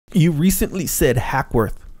You recently said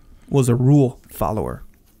Hackworth was a rule follower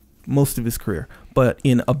most of his career, but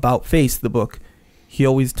in About Face, the book, he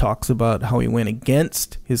always talks about how he went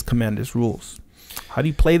against his commander's rules. How do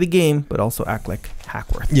you play the game but also act like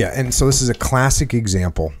Hackworth? Yeah, and so this is a classic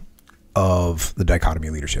example of the dichotomy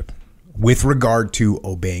of leadership with regard to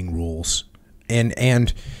obeying rules.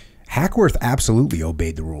 And Hackworth absolutely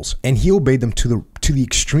obeyed the rules, and he obeyed them to the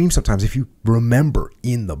extreme sometimes. If you remember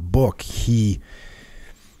in the book, he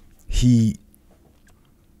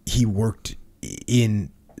worked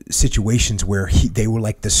in situations where they were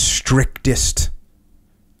like the strictest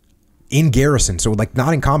in garrison. So like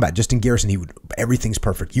not in combat, just in garrison, everything's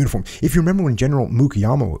perfect, uniform. If you remember when General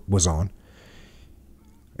Mukayama was on,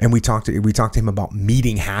 and we talked to him about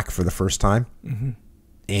meeting Hack for the first time,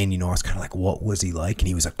 and I was kind of like, what was he like? And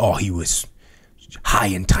he was like, oh, he was high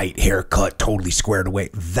and tight, haircut, totally squared away.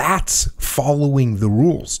 That's following the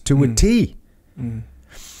rules to a T. And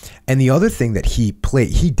the other thing that he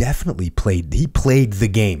played the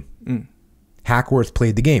game. Hackworth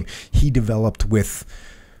played the game. He developed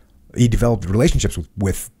relationships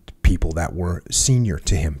with people that were senior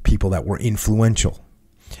to him, people that were influential.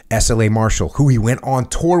 SLA Marshall, who he went on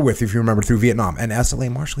tour with, if you remember, through Vietnam. And SLA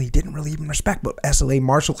Marshall, he didn't really even respect, but SLA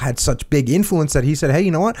Marshall had such big influence that he said, hey,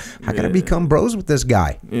 you know what? I got to become bros with this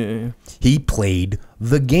guy. He played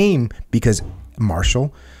the game because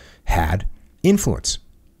Marshall had influence.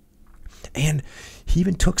 And he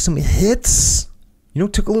even took some hits,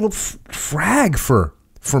 took a little frag for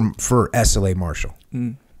SLA Marshall.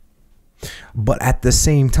 But at the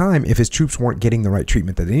same time, if his troops weren't getting the right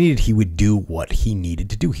treatment that they needed, he would do what he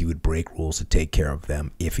needed to do. He would break rules to take care of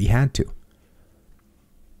them if he had to.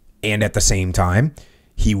 And at the same time,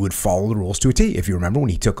 he would follow the rules to a T. If you remember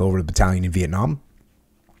when he took over the battalion in Vietnam,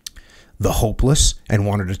 the hopeless, and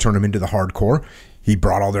wanted to turn them into the hardcore, he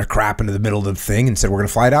brought all their crap into the middle of the thing and said, we're going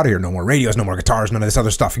to fly it out of here. No more radios, no more guitars, none of this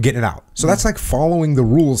other stuff. You're getting it out. So that's like following the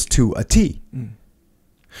rules to a T.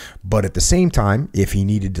 But at the same time, if he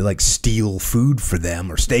needed to like steal food for them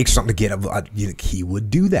or steak something to get, he would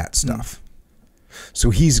do that stuff.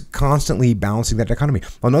 So he's constantly balancing that dichotomy.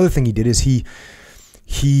 Another thing he did is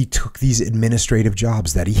he took these administrative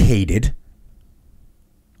jobs that he hated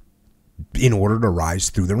in order to rise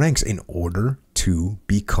through the ranks, in order to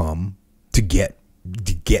get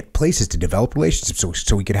places, to develop relationships,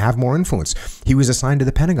 so he could have more influence. He was assigned to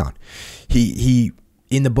the Pentagon. He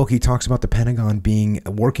in the book, he talks about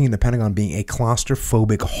working in the Pentagon being a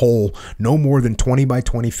claustrophobic hole no more than 20 by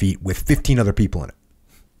 20 feet with 15 other people in it.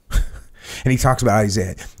 And he talks about how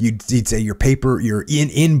he'd say your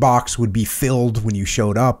inbox would be filled when you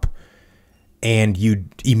showed up, and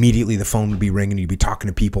immediately the phone would be ringing. You'd be talking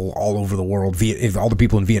to people all over the world. All the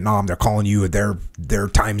people in Vietnam, they're calling you at their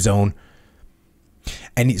time zone.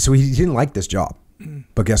 And so he didn't like this job.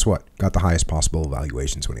 But guess what? Got the highest possible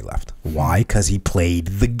evaluations when he left. Why? Because he played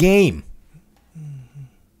the game.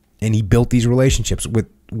 And he built these relationships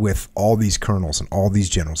with all these colonels and all these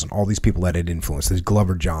generals and all these people that had influence. There's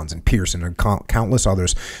Glover Johns and Pearson and countless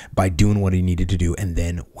others by doing what he needed to do. And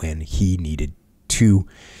then when he needed to,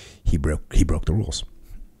 he broke the rules.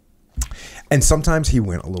 And sometimes he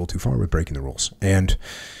went a little too far with breaking the rules. And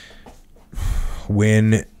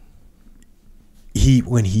when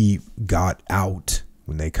he got out,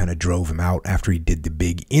 when they kind of drove him out after he did the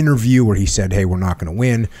big interview where he said, hey, we're not going to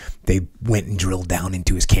win, they went and drilled down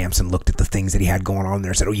into his camps and looked at the things that he had going on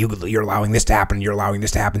there and said, oh, you're allowing this to happen, you're allowing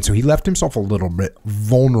this to happen. So he left himself a little bit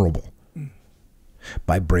vulnerable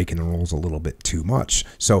by breaking the rules a little bit too much.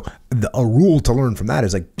 So a rule to learn from that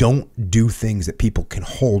is like, don't do things that people can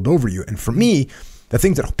hold over you. And for me, the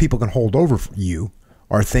things that people can hold over you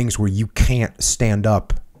are things where you can't stand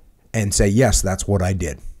up and say, yes, that's what I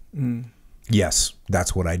did. Yes,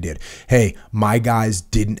 that's what I did. Hey, my guys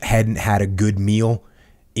hadn't had a good meal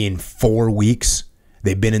in 4 weeks.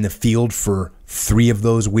 They've been in the field for 3 of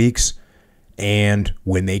those weeks. And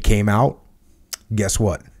when they came out, guess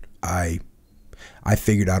what? I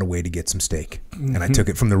figured out a way to get some steak. And I took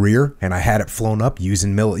it from the rear and I had it flown up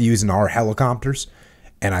using our helicopters.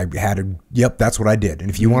 And I had yep, that's what I did. And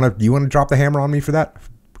if you want to drop the hammer on me for that,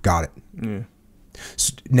 got it. Yeah.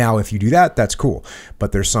 Now, if you do that, that's cool.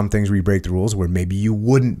 But there's some things where you break the rules where maybe you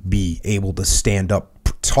wouldn't be able to stand up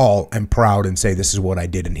tall and proud and say, this is what I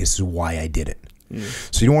did and this is why I did it. Yeah.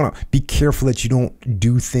 So you want to be careful that you don't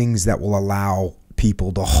do things that will allow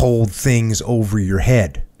people to hold things over your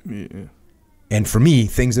head. Yeah. And for me,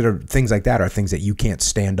 things like that are things that you can't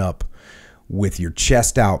stand up with your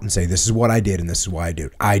chest out and say, this is what I did and this is why I do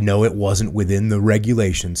it. I know it wasn't within the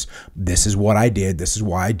regulations. This is what I did. This is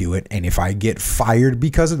why I do it. And if I get fired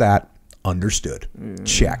because of that, understood.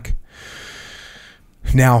 Check.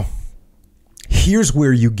 Now, here's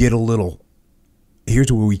where you get a little.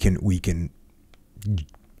 Here's where we can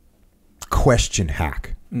question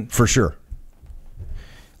Hack for sure.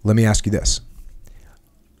 Let me ask you this: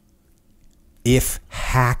 if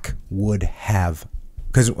Hack would have,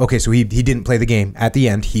 because okay, so he didn't play the game at the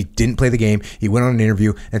end. He didn't play the game. He went on an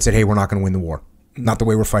interview and said, "Hey, we're not going to win the war. Not the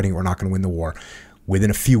way we're fighting. We're not going to win the war." Within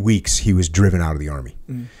a few weeks, he was driven out of the army.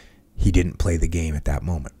 He didn't play the game at that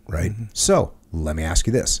moment, right? So let me ask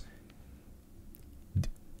you this: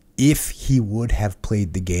 if he would have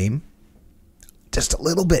played the game just a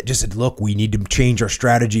little bit, just said, look, we need to change our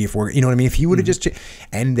strategy if we're, you know what I mean? If he would have just,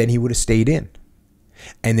 and then he would have stayed in,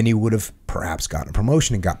 and then he would have perhaps gotten a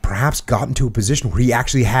promotion and perhaps gotten to a position where he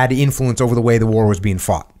actually had influence over the way the war was being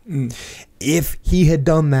fought. If he had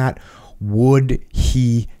done that, would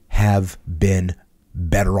he have been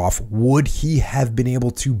better off? Would he have been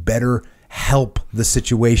able to better help the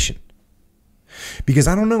situation? Because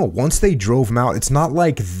I don't know, once they drove him out, it's not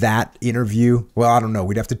like that interview. Well, I don't know.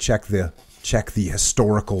 We'd have to check the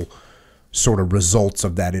historical sort of results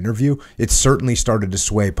of that interview. It certainly started to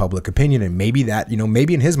sway public opinion, and maybe that,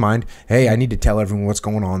 maybe in his mind, hey, I need to tell everyone what's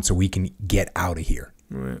going on so we can get out of here.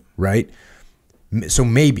 Right? So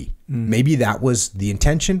maybe that was the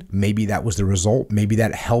intention. Maybe that was the result. Maybe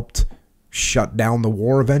that helped shut down the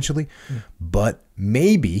war eventually. But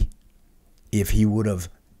maybe if he would have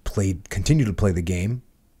continued to play the game,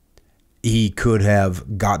 he could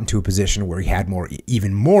have gotten to a position where he had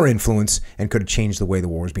even more influence and could have changed the way the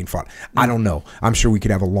war was being fought. I don't know. I'm sure we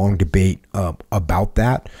could have a long debate about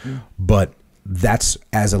that, but that's,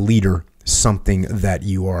 as a leader, something that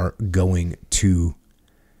you are going to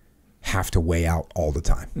have to weigh out all the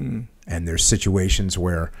time. And there's situations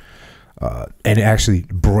where, and actually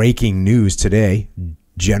breaking news today,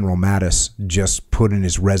 General Mattis just put in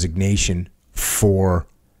his resignation for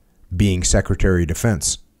being Secretary of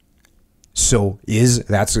Defense. So we're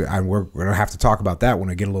going to have to talk about that when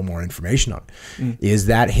I get a little more information on it. Is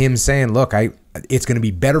that him saying, look, it's going to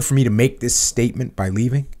be better for me to make this statement by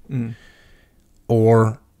leaving?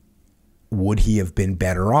 Or would he have been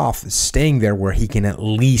better off staying there where he can at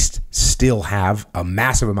least still have a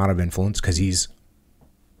massive amount of influence because he's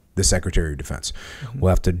the Secretary of Defense? We'll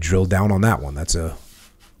have to drill down on that one. That's a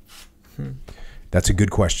good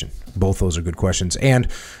question. Both those are good questions. And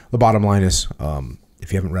the bottom line is,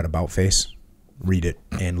 if you haven't read About Face, read it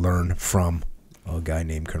and learn from a guy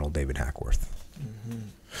named Colonel David Hackworth.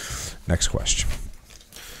 Next question.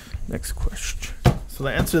 So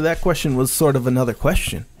the answer to that question was sort of another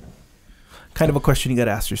question. Kind of a question you got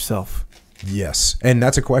to ask yourself. Yes. And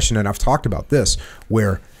that's a question, and I've talked about this,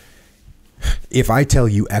 where if I tell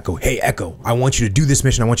you, Echo, hey, Echo, I want you to do this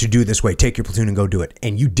mission. I want you to do it this way. Take your platoon and go do it.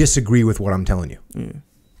 And you disagree with what I'm telling you.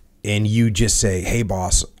 And you just say, hey,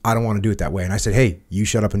 boss, I don't want to do it that way. And I said, hey, you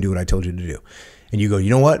shut up and do what I told you to do. And you go,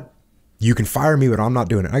 you know what? You can fire me, but I'm not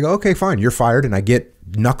doing it. I go, okay, fine. You're fired. And I get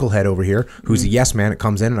Knucklehead over here, who's a yes man. It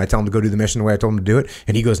comes in, and I tell him to go do the mission the way I told him to do it.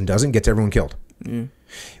 And he goes and does it and gets everyone killed.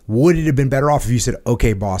 Would it have been better off if you said,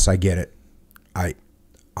 okay, boss, I get it.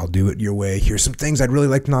 I'll do it your way. Here's some things I'd really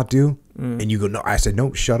like to not do. And you go, no. I said,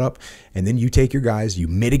 no, shut up. And then you take your guys, you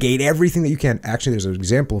mitigate everything that you can. Actually, there's an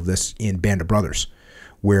example of this in Band of Brothers,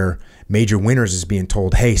 where Major Winters is being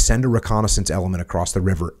told, hey, send a reconnaissance element across the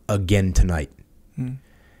river again tonight.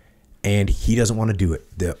 And he doesn't want to do it.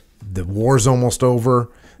 The war's almost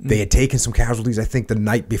over. They had taken some casualties, I think, the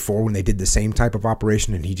night before when they did the same type of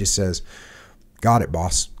operation. And he just says, got it,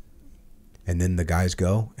 boss. And then the guys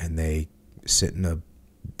go and they sit in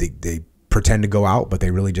they pretend to go out, but they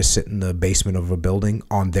really just sit in the basement of a building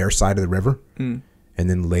on their side of the river. And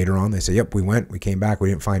then later on they say, yep, we went, we came back, we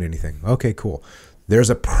didn't find anything. Okay, cool. There's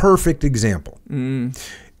a perfect example.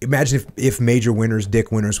 Imagine if Major Winters,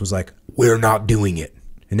 Dick Winters, was like, we're not doing it.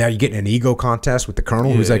 And now you get in an ego contest with the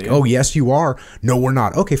colonel who's like, oh, yes, you are. No, we're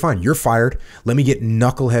not. Okay, fine. You're fired. Let me get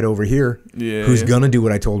Knucklehead over here who's going to do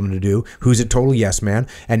what I told him to do, who's a total yes man.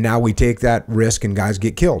 And now we take that risk and guys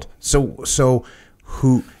get killed. So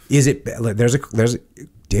who is it? There's a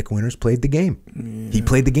Dick Winters played the game. He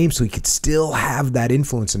played the game so he could still have that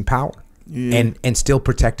influence and power and still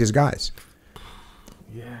protect his guys.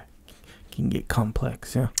 Can get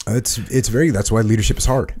complex. It's very, that's why leadership is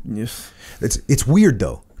hard. Yes. It's weird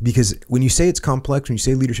though, because when you say it's complex, when you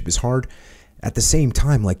say leadership is hard, at the same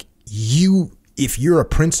time, like if you're a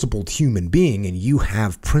principled human being and you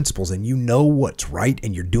have principles and you know what's right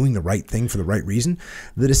and you're doing the right thing for the right reason,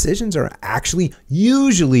 the decisions are actually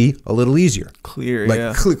usually a little easier.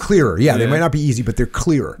 Clear, clearer. Yeah, they might not be easy, but they're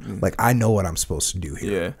clearer. Like, I know what I'm supposed to do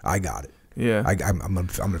here. Yeah. I got it. Yeah. I'm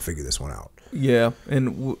gonna figure this one out. Yeah,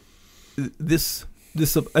 and this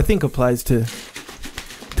I think applies to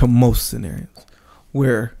to most scenarios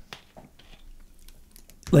where,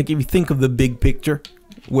 like, if you think of the big picture,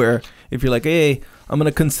 where if you're like, hey, I'm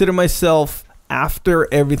going to consider myself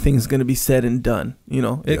after everything's going to be said and done, you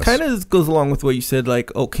know, it kind of goes along with what you said,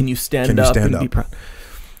 like, oh, can you stand up and be proud?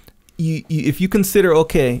 If you consider,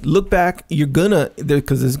 okay, look back, you're gonna,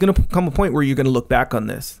 because there's gonna come a point where you're gonna look back on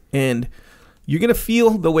this and you're gonna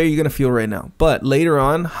feel the way you're gonna feel right now. But later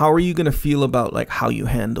on, how are you gonna feel about like how you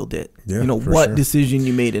handled it? Yeah, you know, what decision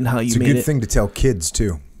you made and how you made it. It's a good thing to tell kids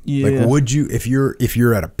too. Yeah. Like, would you, if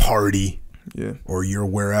you're at a party, yeah, or you're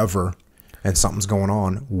wherever, and something's going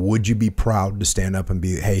on, would you be proud to stand up and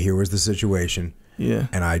be, hey, here was the situation, yeah,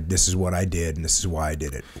 and this is what I did, and this is why I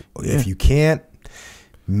did it. Yeah. If you can't,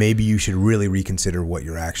 maybe you should really reconsider what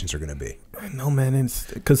your actions are going to be. I know, man.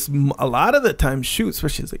 Because a lot of the time, shoot,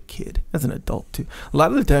 especially as a kid, as an adult too, a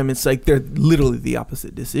lot of the time it's like they're literally the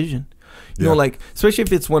opposite decision. You know, like, especially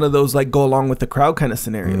if it's one of those like go along with the crowd kind of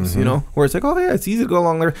scenarios, you know, where it's like, oh yeah, it's easy to go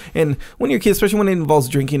along there. And when you're a kid, especially when it involves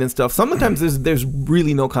drinking and stuff, sometimes there's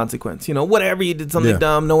really no consequence. You know, whatever, you did something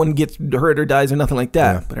dumb, no one gets hurt or dies or nothing like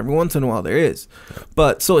that. Yeah. But every once in a while there is.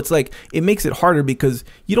 But so it's like, it makes it harder because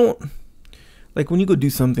you don't, like when you go do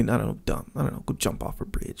something, I don't know, dumb, I don't know, go jump off a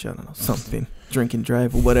bridge, I don't know, something, drink and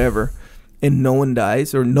drive or whatever, and no one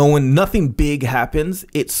dies or nothing big happens,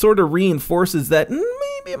 it sort of reinforces that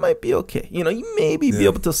maybe it might be okay. You know, you maybe be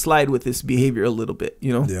able to slide with this behavior a little bit,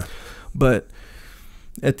 you know? Yeah. But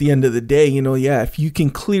at the end of the day, you know, yeah, if you can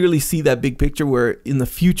clearly see that big picture where in the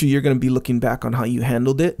future you're going to be looking back on how you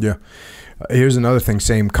handled it. Yeah. Here's another thing,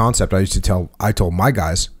 same concept I told my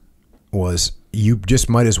guys was, you just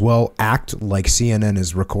might as well act like CNN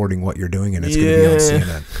is recording what you're doing and it's going to be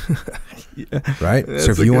on CNN. Right? That's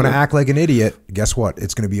so if you want to act like an idiot, guess what?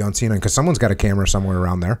 It's going to be on CNN because someone's got a camera somewhere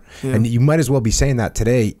around there. Yeah. And you might as well be saying that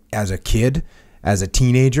today as a kid, as a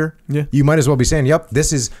teenager. Yeah. You might as well be saying, yep,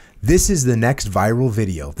 this is the next viral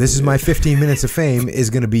video. This is my 15 minutes of fame is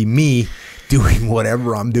going to be me doing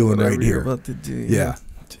whatever I'm doing right here. About to do. Yeah.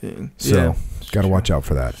 So got to watch out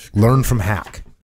for that. Learn from Hack.